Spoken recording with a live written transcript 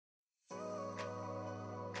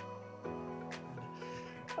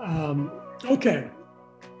Okay.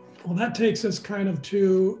 Well, that takes us kind of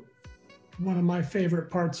to one of my favorite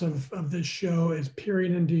parts of this show is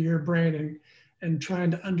peering into your brain and trying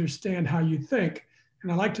to understand how you think.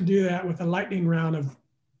 And I like to do that with a lightning round of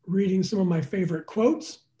reading some of my favorite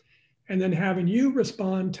quotes and then having you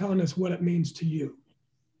respond, telling us what it means to you.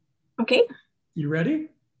 Okay. You ready?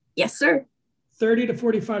 Yes, sir. 30 to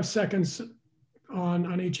 45 seconds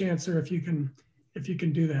on each answer if you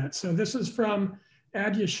can do that. So this is from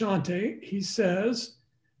Adyashanti. He says,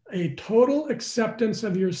 a total acceptance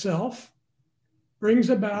of yourself brings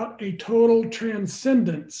about a total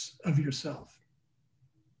transcendence of yourself.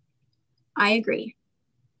 I agree.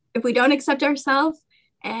 If we don't accept ourselves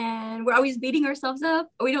and we're always beating ourselves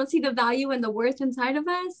up, or we don't see the value and the worth inside of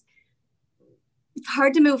us, it's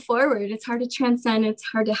hard to move forward. It's hard to transcend. It's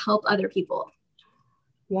hard to help other people.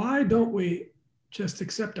 Why don't we just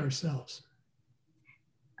accept ourselves?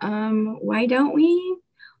 Why don't we?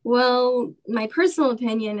 Well, my personal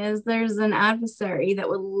opinion is there's an adversary that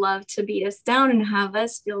would love to beat us down and have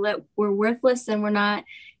us feel that we're worthless and we're not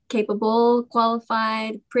capable,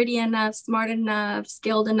 qualified, pretty enough, smart enough,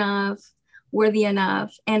 skilled enough, worthy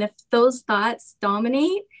enough. And if those thoughts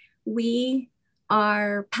dominate, we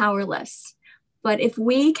are powerless. But if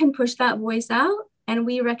we can push that voice out and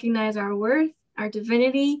we recognize our worth, our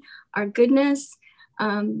divinity, our goodness,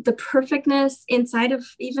 the perfectness inside of,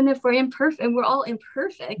 even if we're imperfect, and we're all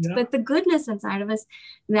imperfect, yeah, but the goodness inside of us,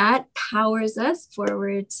 that powers us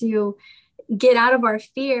forward to get out of our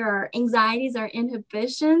fear, our anxieties, our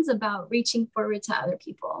inhibitions about reaching forward to other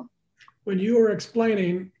people. When you were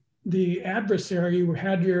explaining the adversary, you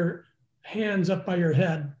had your hands up by your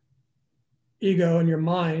head, ego and your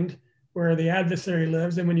mind, where the adversary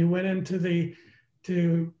lives. And when you went into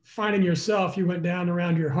to finding yourself, you went down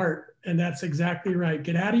around your heart. And that's exactly right.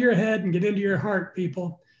 Get out of your head and get into your heart,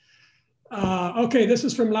 people. Okay, this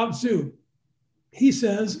is from Lao Tzu. He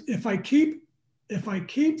says, if I keep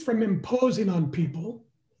from imposing on people,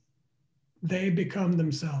 they become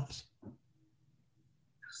themselves.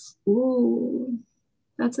 Ooh,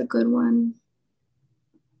 that's a good one.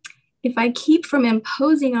 If I keep from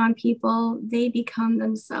imposing on people, they become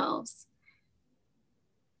themselves.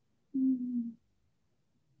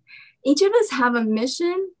 Each of us have a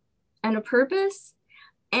mission and a purpose.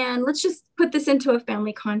 And let's just put this into a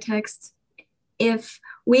family context. If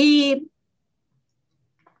we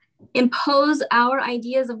impose our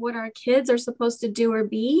ideas of what our kids are supposed to do or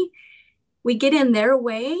be, we get in their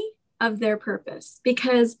way of their purpose,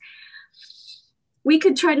 because we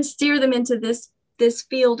could try to steer them into this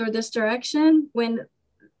field or this direction when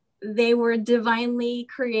they were divinely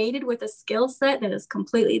created with a skill set that is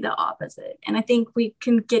completely the opposite. And I think we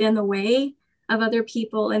can get in the way of other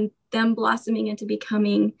people and them blossoming into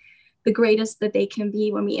becoming the greatest that they can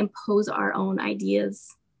be when we impose our own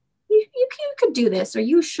ideas. You could do this, or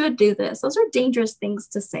you should do this. Those are dangerous things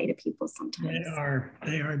to say to people sometimes.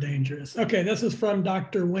 They are dangerous. Okay, this is from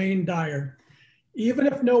Dr. Wayne Dyer. Even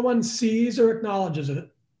if no one sees or acknowledges it,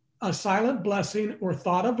 a silent blessing or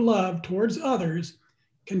thought of love towards others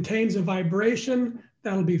contains a vibration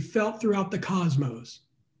that will be felt throughout the cosmos.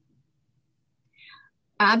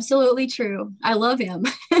 Absolutely true. I love him.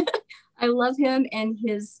 I love him and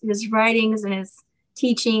his writings and his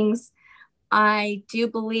teachings. I do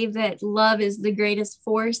believe that love is the greatest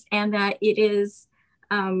force, and that it is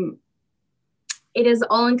all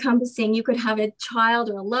encompassing. You could have a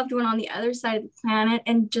child or a loved one on the other side of the planet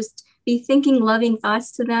and just be thinking loving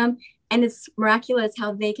thoughts to them. And it's miraculous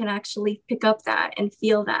how they can actually pick up that and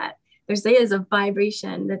feel that. There is a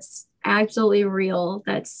vibration that's absolutely real.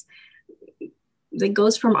 That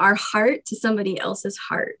goes from our heart to somebody else's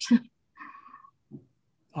heart.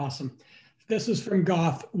 Awesome. This is from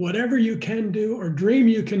Goth. Whatever you can do or dream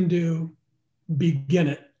you can do, begin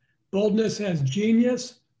it. Boldness has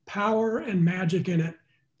genius, power, and magic in it.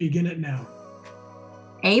 Begin it now.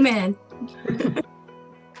 Amen.